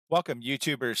Welcome,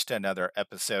 YouTubers, to another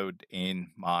episode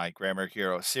in my Grammar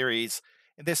Hero series.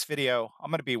 In this video,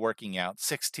 I'm going to be working out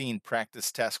 16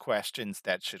 practice test questions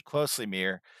that should closely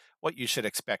mirror what you should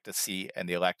expect to see in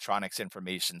the electronics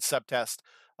information subtest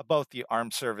of both the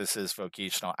Armed Services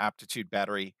Vocational Aptitude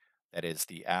Battery, that is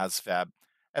the ASVAB,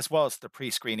 as well as the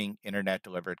pre-screening Internet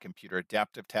Delivered Computer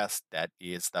Adaptive Test, that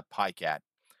is the PiCAT.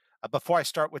 Before I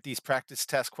start with these practice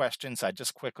test questions, I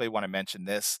just quickly want to mention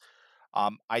this.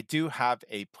 I do have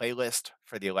a playlist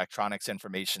for the electronics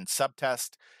information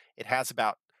subtest. It has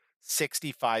about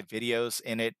 65 videos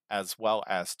in it, as well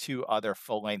as two other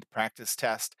full length practice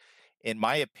tests. In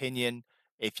my opinion,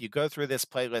 if you go through this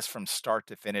playlist from start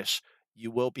to finish,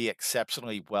 you will be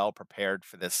exceptionally well prepared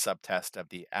for this subtest of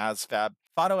the ASVAB.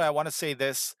 Finally, I want to say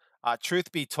this.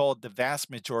 Truth be told, the vast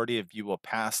majority of you will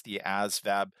pass the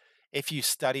ASVAB if you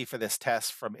study for this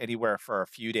test from anywhere for a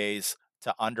few days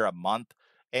to under a month.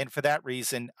 And for that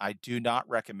reason, I do not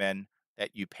recommend that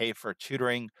you pay for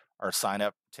tutoring or sign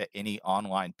up to any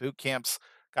online boot camps.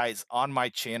 Guys, on my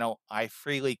channel, I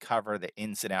freely cover the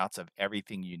ins and outs of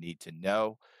everything you need to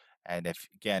know. And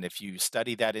if you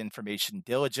study that information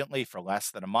diligently for less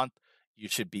than a month, you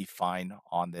should be fine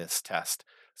on this test.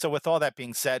 So, with all that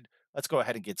being said, let's go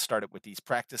ahead and get started with these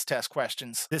practice test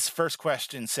questions. This first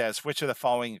question says, which of the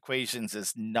following equations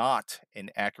is not an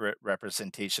accurate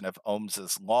representation of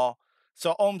Ohm's law?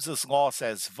 So Ohm's law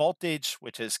says voltage,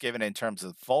 which is given in terms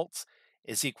of volts,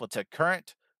 is equal to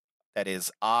current, that is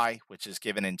I, which is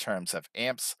given in terms of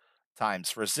amps,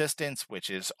 times resistance, which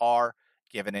is R,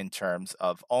 given in terms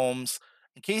of ohms.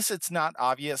 In case it's not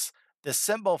obvious, the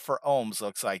symbol for ohms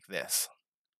looks like this.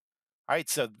 All right,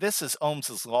 so this is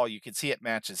Ohm's law. You can see it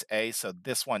matches A, so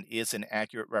this one is an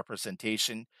accurate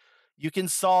representation. You can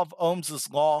solve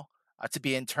Ohm's law to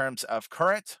be in terms of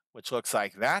current, which looks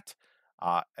like that,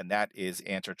 and that is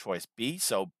answer choice B.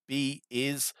 So B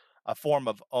is a form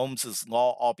of Ohm's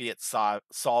law, albeit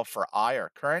solved for I,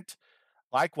 or current.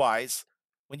 Likewise,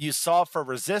 when you solve for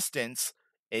resistance,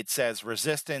 it says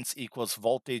resistance equals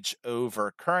voltage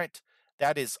over current.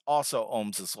 That is also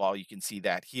Ohm's law. You can see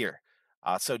that here.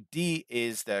 So D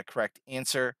is the correct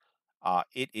answer.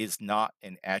 It is not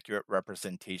an accurate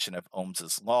representation of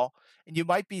Ohm's law. And you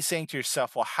might be saying to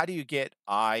yourself, well, how do you get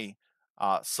I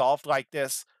solved like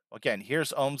this? Well, again,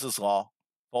 here's Ohm's law.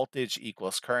 Voltage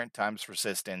equals current times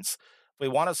resistance. If we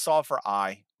want to solve for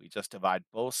I, we just divide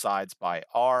both sides by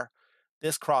R.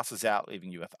 This crosses out,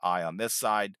 leaving you with I on this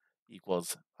side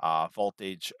equals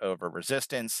voltage over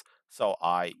resistance. So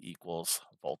I equals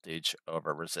voltage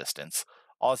over resistance.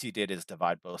 All you did is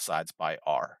divide both sides by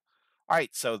R. All right,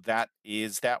 so that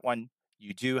is that one.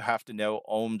 You do have to know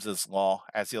Ohm's law,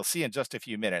 as you'll see in just a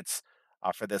few minutes,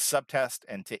 for this subtest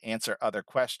and to answer other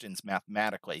questions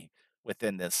mathematically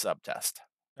within this subtest.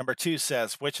 Number two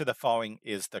says, which of the following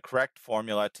is the correct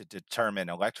formula to determine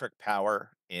electric power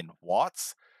in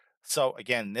watts? So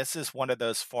again, this is one of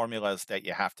those formulas that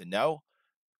you have to know.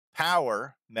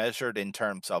 Power measured in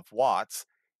terms of watts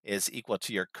is equal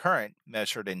to your current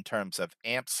measured in terms of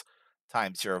amps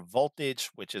times your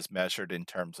voltage, which is measured in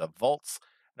terms of volts.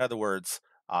 In other words,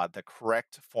 the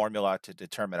correct formula to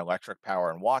determine electric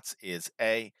power in watts is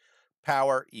A,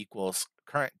 power equals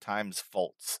current times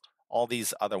volts. All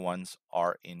these other ones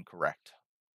are incorrect.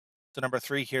 So number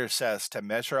three here says to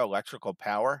measure electrical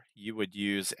power, you would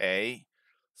use a.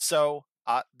 So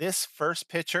this first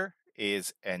picture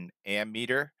is an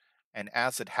ammeter, and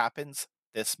as it happens,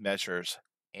 this measures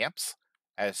amps.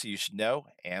 As you should know,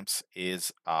 amps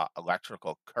is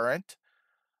electrical current.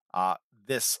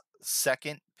 This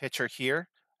second picture here,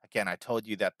 again, I told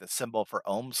you that the symbol for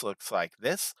ohms looks like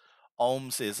this.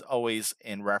 Ohms is always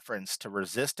in reference to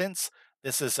resistance.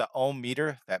 This is an ohm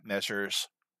meter that measures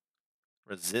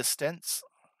resistance.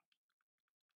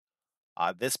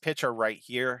 This picture right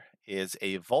here is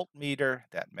a voltmeter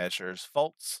that measures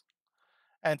volts.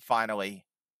 And finally,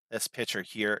 this picture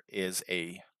here is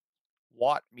a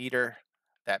watt meter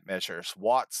that measures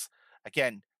watts.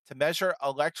 Again, to measure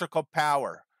electrical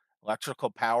power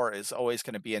is always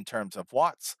going to be in terms of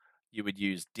watts. You would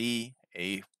use D,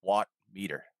 a watt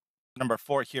meter. Number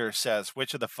four here says,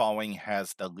 which of the following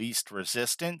has the least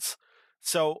resistance?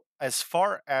 So as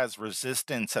far as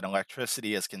resistance and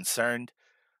electricity is concerned,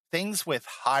 things with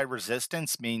high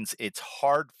resistance means it's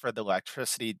hard for the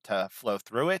electricity to flow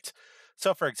through it.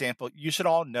 So for example, you should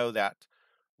all know that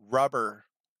rubber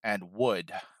and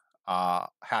wood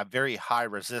have very high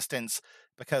resistance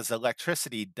because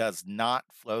electricity does not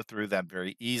flow through them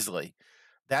very easily.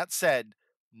 That said,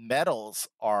 metals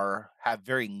have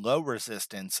very low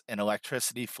resistance and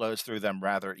electricity flows through them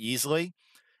rather easily.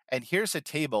 And here's a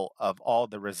table of all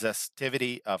the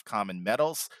resistivity of common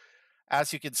metals.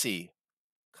 As you can see,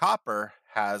 copper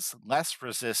has less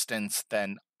resistance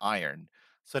than iron.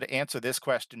 So to answer this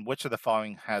question, which of the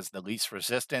following has the least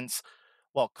resistance?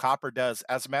 Well, copper does.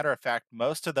 As a matter of fact,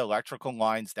 most of the electrical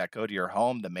lines that go to your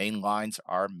home, the main lines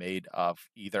are made of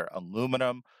either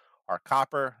aluminum or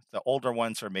copper. The older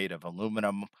ones are made of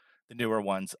aluminum. The newer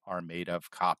ones are made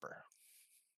of copper.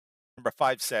 Number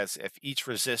 5 says if each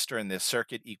resistor in this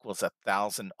circuit equals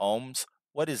 1,000 ohms,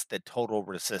 what is the total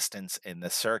resistance in the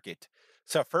circuit?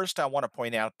 So, first, I want to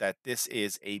point out that this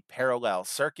is a parallel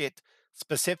circuit.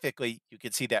 Specifically, you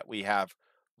can see that we have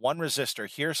one resistor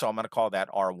here, so I'm going to call that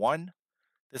R1.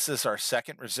 This is our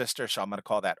second resistor, so I'm going to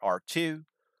call that R2,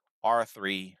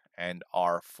 R3, and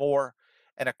R4.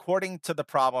 And according to the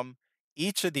problem,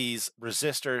 each of these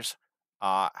resistors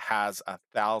has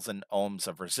 1,000 ohms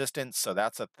of resistance. So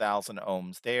that's 1,000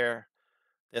 ohms there.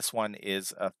 This one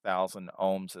is 1,000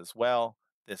 ohms as well.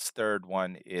 This third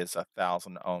one is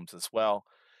 1,000 ohms as well.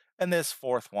 And this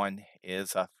fourth one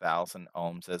is 1,000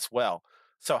 ohms as well.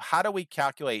 So how do we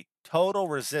calculate total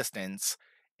resistance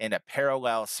in a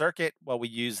parallel circuit? Well, we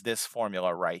use this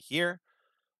formula right here.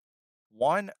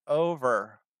 1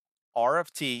 over R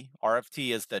of T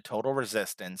is the total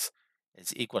resistance,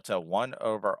 is equal to 1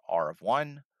 over R of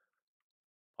 1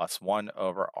 plus 1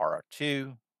 over R of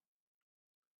 2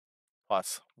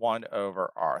 plus 1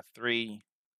 over R3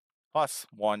 plus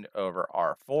 1 over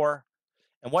R4.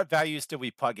 And what values do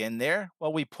we plug in there?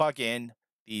 Well, we plug in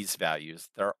these values.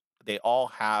 They all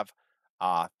have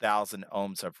 1,000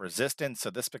 ohms of resistance. So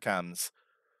this becomes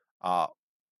uh,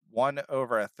 1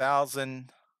 over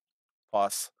 1,000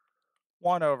 plus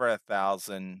 1 over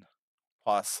 1,000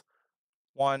 plus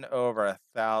 1 over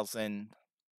 1,000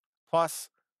 plus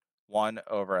 1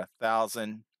 over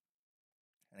 1,000.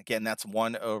 And again, that's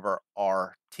 1 over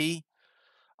RT.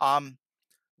 Um,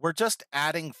 we're just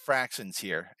adding fractions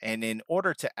here. And in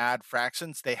order to add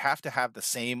fractions, they have to have the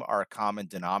same or common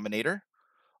denominator.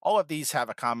 All of these have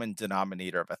a common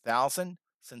denominator of 1,000.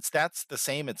 Since that's the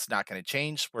same, it's not going to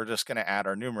change. We're just going to add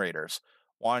our numerators.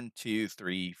 1, 2,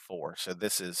 3, 4. So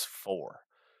this is 4.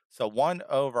 So 1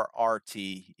 over RT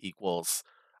equals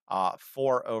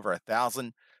 4 over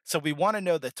 1,000. So we want to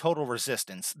know the total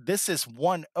resistance. This is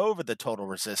 1 over the total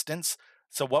resistance.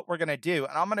 So what we're going to do,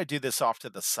 and I'm going to do this off to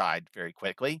the side very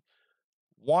quickly.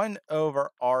 1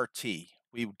 over RT.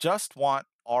 We just want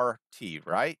RT,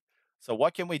 right? So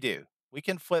what can we do? We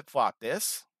can flip-flop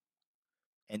this,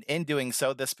 and in doing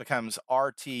so, this becomes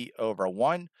RT over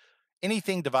 1.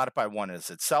 Anything divided by 1 is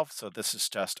itself, so this is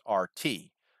just RT.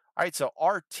 All right, so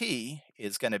RT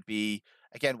is going to be,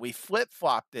 again, we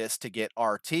flip-flop this to get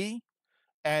RT,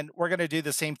 and we're going to do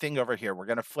the same thing over here. We're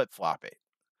going to flip-flop it.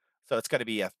 So it's going to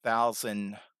be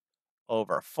 1,000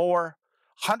 over 4.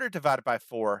 100 divided by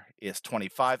 4 is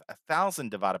 25.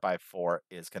 1,000 divided by 4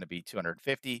 is going to be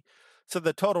 250. So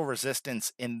the total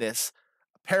resistance in this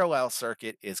parallel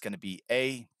circuit is going to be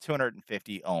A,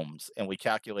 250 ohms, and we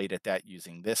calculated that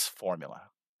using this formula.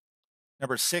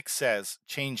 Number 6 says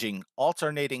changing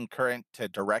alternating current to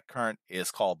direct current is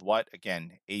called what?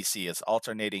 Again, AC is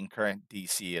alternating current,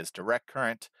 DC is direct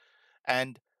current.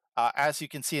 And as you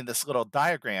can see in this little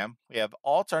diagram, we have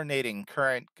alternating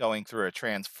current going through a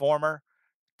transformer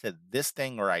to this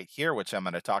thing right here, which I'm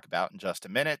going to talk about in just a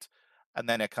minute. And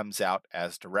then it comes out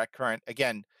as direct current.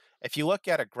 Again, if you look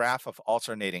at a graph of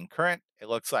alternating current, it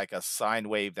looks like a sine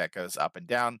wave that goes up and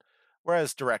down,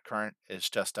 whereas direct current is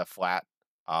just a flat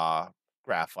uh,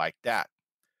 graph like that.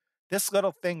 This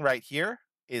little thing right here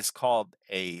is called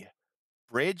a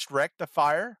bridge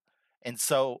rectifier. And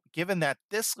so, given that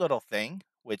this little thing,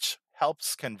 which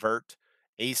helps convert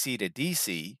AC to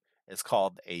DC, is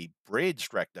called a bridge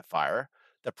rectifier,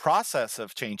 the process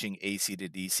of changing AC to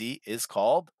DC is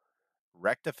called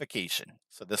rectification.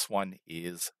 So, this one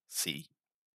is C.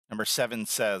 Number 7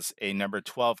 says a number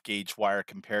 12 gauge wire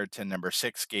compared to number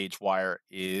 6 gauge wire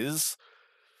is.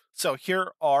 So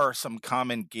here are some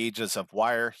common gauges of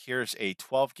wire. Here's a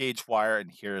 12 gauge wire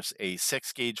and here's a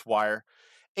 6 gauge wire.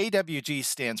 AWG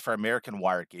stands for American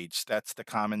Wire Gauge. That's the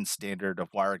common standard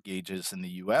of wire gauges in the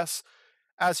US.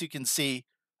 As you can see,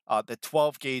 the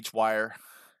 12 gauge wire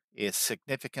is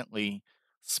significantly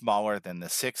smaller than the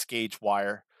 6 gauge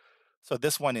wire. So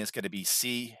this one is going to be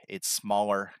C. It's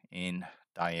smaller in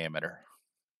diameter.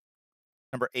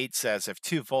 Number 8 says if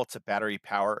 2 volts of battery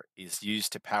power is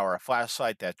used to power a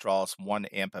flashlight that draws 1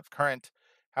 amp of current,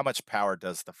 how much power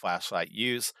does the flashlight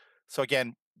use? So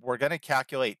again, we're going to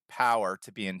calculate power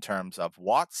to be in terms of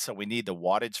watts, so we need the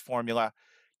wattage formula.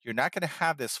 You're not going to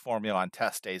have this formula on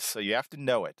test days, so you have to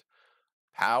know it.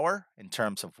 Power in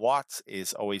terms of watts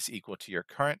is always equal to your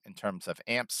current in terms of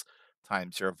amps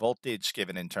times your voltage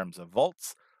given in terms of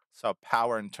volts. So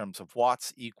power in terms of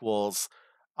watts equals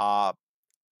uh,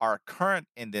 our current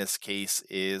in this case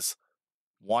is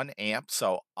 1 amp.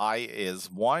 So I is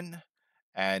 1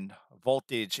 and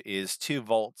voltage is 2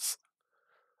 volts.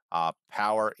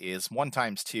 Power is 1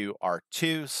 times 2 are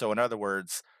 2. So in other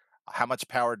words, how much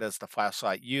power does the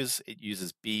flashlight use? It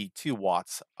uses B 2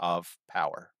 watts of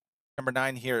power. Number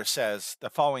 9 here says the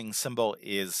following symbol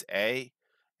is A,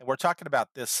 and we're talking about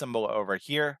this symbol over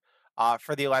here.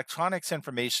 For the electronics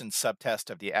information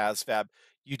subtest of the ASVAB,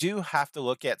 you do have to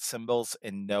look at symbols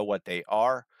and know what they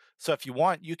are. So if you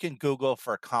want, you can Google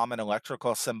for common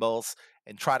electrical symbols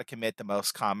and try to commit the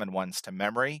most common ones to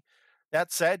memory.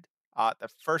 That said, the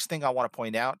first thing I want to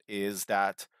point out is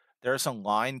that there's a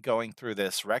line going through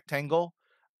this rectangle.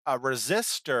 A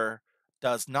resistor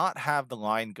does not have the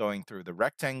line going through the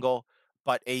rectangle,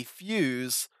 but a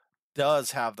fuse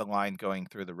does have the line going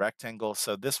through the rectangle.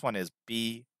 So this one is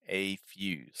B, a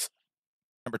fuse.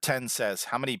 Number 10 says,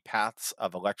 how many paths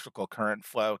of electrical current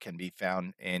flow can be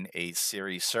found in a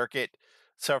series circuit?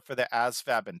 So for the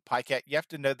ASVAB and PiCAT, you have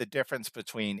to know the difference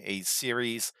between a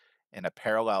series and a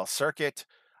parallel circuit.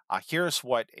 Here's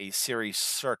what a series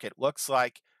circuit looks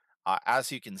like.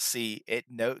 As you can see, it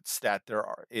notes that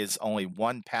is only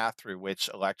one path through which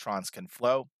electrons can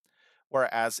flow,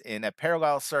 whereas in a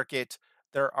parallel circuit,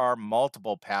 there are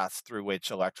multiple paths through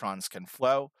which electrons can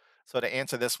flow. So to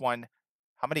answer this one,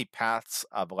 how many paths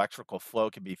of electrical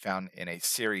flow can be found in a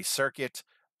series circuit?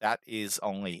 That is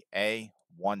only A,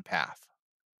 one path.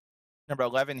 Number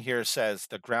 11 here says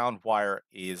the ground wire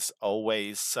is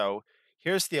always. So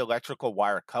here's the electrical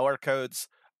wire color codes.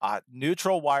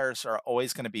 Neutral wires are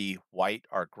always going to be white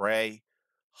or gray.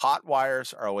 Hot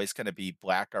wires are always going to be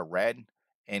black or red.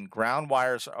 And ground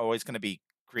wires are always going to be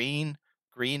green,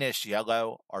 greenish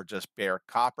yellow, or just bare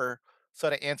copper. So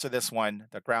to answer this one,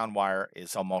 the ground wire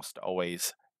is almost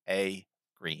always A,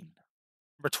 green.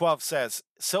 Number 12 says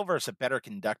silver is a better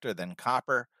conductor than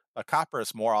copper, but copper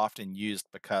is more often used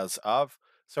because of.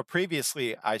 So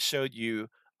previously, I showed you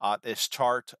this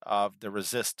chart of the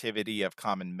resistivity of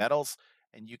common metals,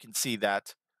 and you can see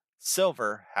that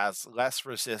silver has less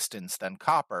resistance than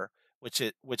copper,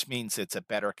 which means it's a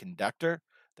better conductor.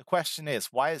 The question is,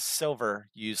 why is silver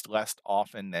used less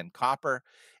often than copper?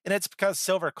 And it's because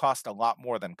silver costs a lot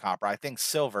more than copper. I think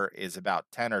silver is about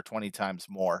 10 or 20 times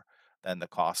more than the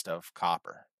cost of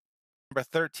copper. Number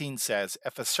 13 says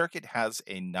if a circuit has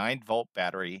a 9-volt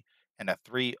battery and a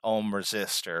 3 ohm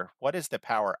resistor, what is the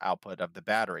power output of the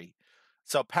battery?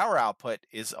 So, power output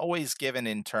is always given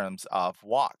in terms of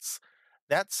watts.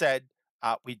 That said,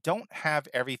 we don't have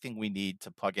everything we need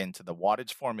to plug into the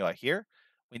wattage formula here.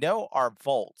 We know our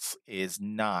volts is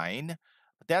 9,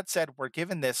 but that said, we're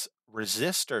given this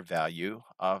resistor value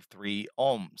of 3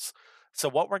 ohms. So,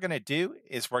 what we're going to do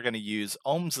is we're going to use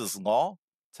Ohm's law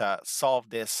to solve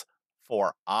this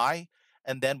for I,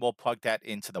 and then we'll plug that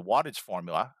into the wattage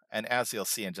formula. And as you'll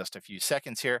see in just a few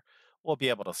seconds here, we'll be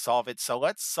able to solve it. So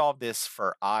let's solve this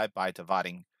for I by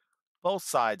dividing both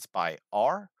sides by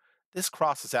R. This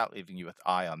crosses out, leaving you with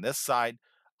I on this side.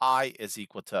 I is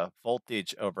equal to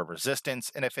voltage over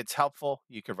resistance. And if it's helpful,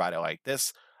 you could write it like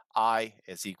this. I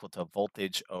is equal to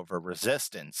voltage over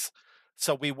resistance.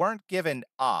 So we weren't given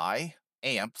I,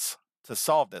 amps, to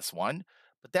solve this one.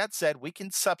 But that said, we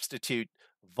can substitute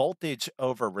voltage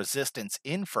over resistance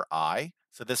in for I.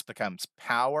 So this becomes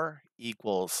power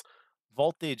equals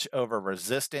voltage over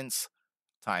resistance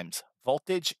times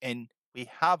voltage. And we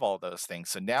have all those things.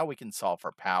 So now we can solve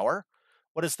for power.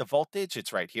 What is the voltage?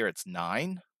 It's right here. It's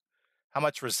 9. How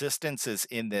much resistance is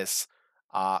in this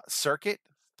circuit?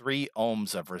 3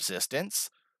 ohms of resistance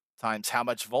times how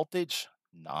much voltage?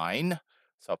 9.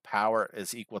 So power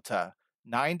is equal to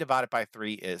 9 divided by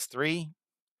 3 is 3.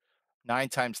 9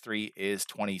 times 3 is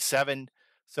 27.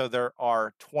 So there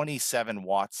are 27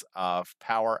 watts of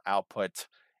power output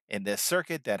in this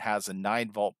circuit that has a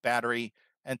 9-volt battery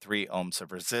and 3 ohms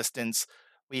of resistance.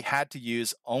 We had to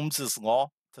use Ohm's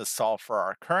law to solve for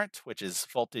our current, which is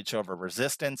voltage over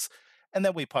resistance. And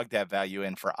then we plugged that value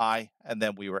in for I, and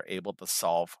then we were able to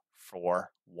solve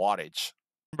for wattage.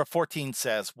 Number 14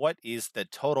 says, what is the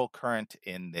total current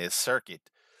in this circuit?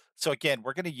 So again,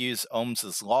 we're going to use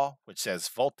Ohm's law, which says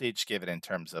voltage given in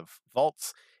terms of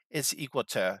volts is equal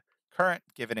to current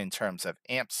given in terms of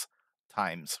amps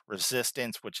times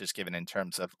resistance, which is given in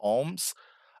terms of ohms.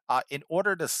 In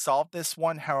order to solve this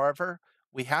one, however,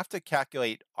 we have to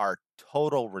calculate our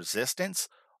total resistance,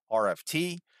 R of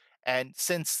T. And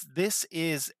since this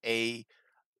is a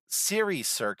series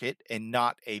circuit and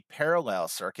not a parallel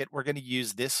circuit, we're going to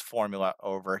use this formula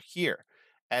over here.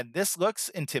 And this looks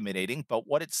intimidating, but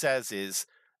what it says is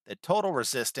the total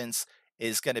resistance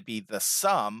is going to be the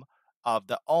sum of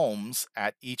the ohms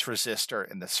at each resistor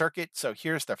in the circuit. So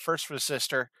here's the first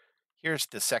resistor, here's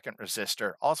the second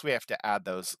resistor. All we have to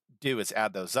do is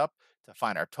add those up to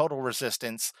find our total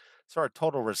resistance. So our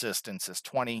total resistance is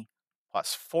 20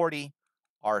 plus 40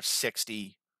 are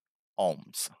 60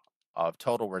 ohms of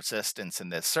total resistance in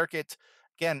this circuit.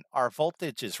 Again, our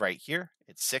voltage is right here.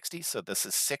 It's 60. So this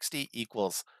is 60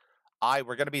 equals I.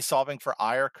 We're going to be solving for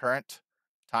I, or current,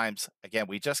 times, again,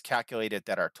 we just calculated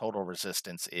that our total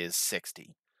resistance is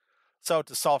 60. So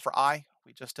to solve for I,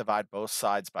 we just divide both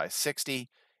sides by 60.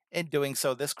 In doing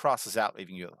so, this crosses out,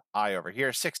 leaving you I over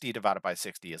here. 60 divided by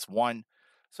 60 is 1.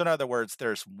 So in other words,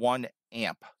 there's 1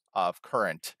 amp of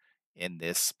current in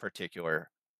this particular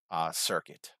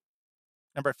circuit.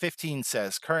 Number 15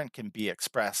 says current can be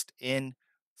expressed in.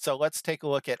 So let's take a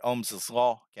look at Ohm's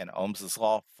law. Again, Ohm's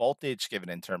law, voltage given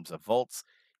in terms of volts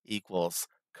equals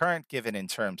current given in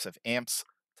terms of amps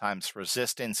times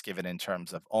resistance given in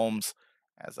terms of ohms.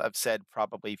 As I've said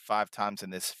probably 5 times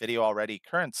in this video already,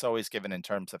 current's always given in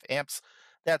terms of amps.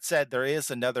 That said, there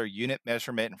is another unit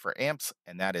measurement for amps,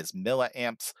 and that is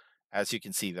milliamps. As you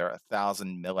can see, there are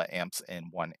 1,000 milliamps in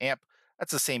 1 amp.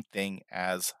 That's the same thing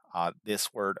as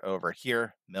this word over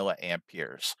here,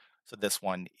 milliamperes. So this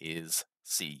one is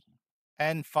C.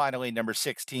 And finally, number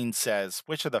 16 says,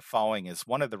 which of the following is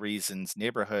one of the reasons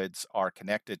neighborhoods are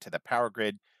connected to the power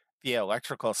grid via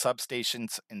electrical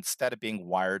substations instead of being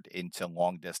wired into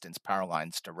long distance power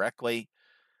lines directly?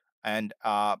 And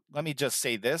let me just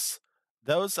say this,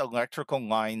 those electrical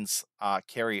lines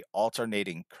carry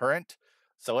alternating current.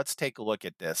 So let's take a look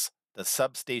at this. The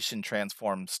substation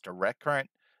transforms direct current.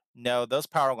 No, those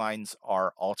power lines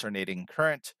are alternating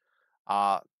current.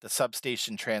 The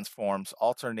substation transforms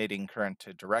alternating current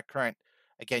to direct current.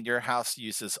 Again, your house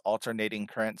uses alternating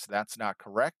current, so that's not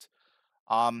correct.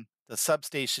 The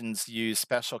substations use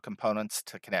special components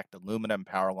to connect aluminum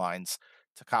power lines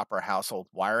to copper household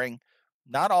wiring.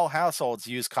 Not all households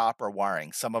use copper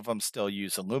wiring. Some of them still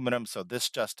use aluminum, so this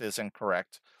just isn't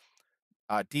correct.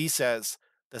 D says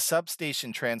the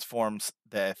substation transforms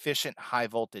the efficient high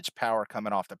voltage power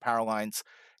coming off the power lines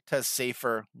to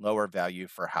safer, lower value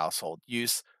for household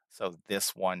use. So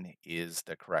this one is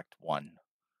the correct one.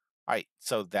 All right,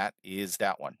 so that is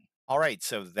that one. All right,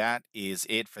 so that is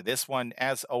it for this one.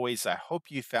 As always, I hope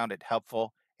you found it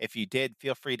helpful. If you did,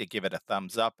 feel free to give it a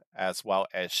thumbs up as well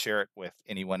as share it with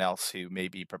anyone else who may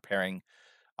be preparing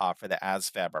for the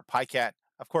ASVAB or PiCAT.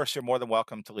 Of course, you're more than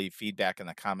welcome to leave feedback in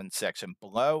the comments section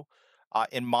below.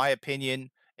 In my opinion,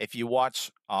 if you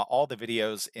watch all the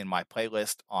videos in my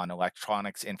playlist on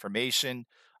electronics information,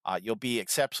 you'll be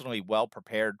exceptionally well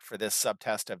prepared for this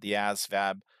subtest of the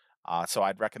ASVAB. So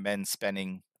I'd recommend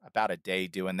spending about a day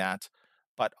doing that.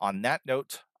 But on that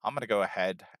note, I'm going to go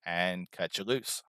ahead and cut you loose.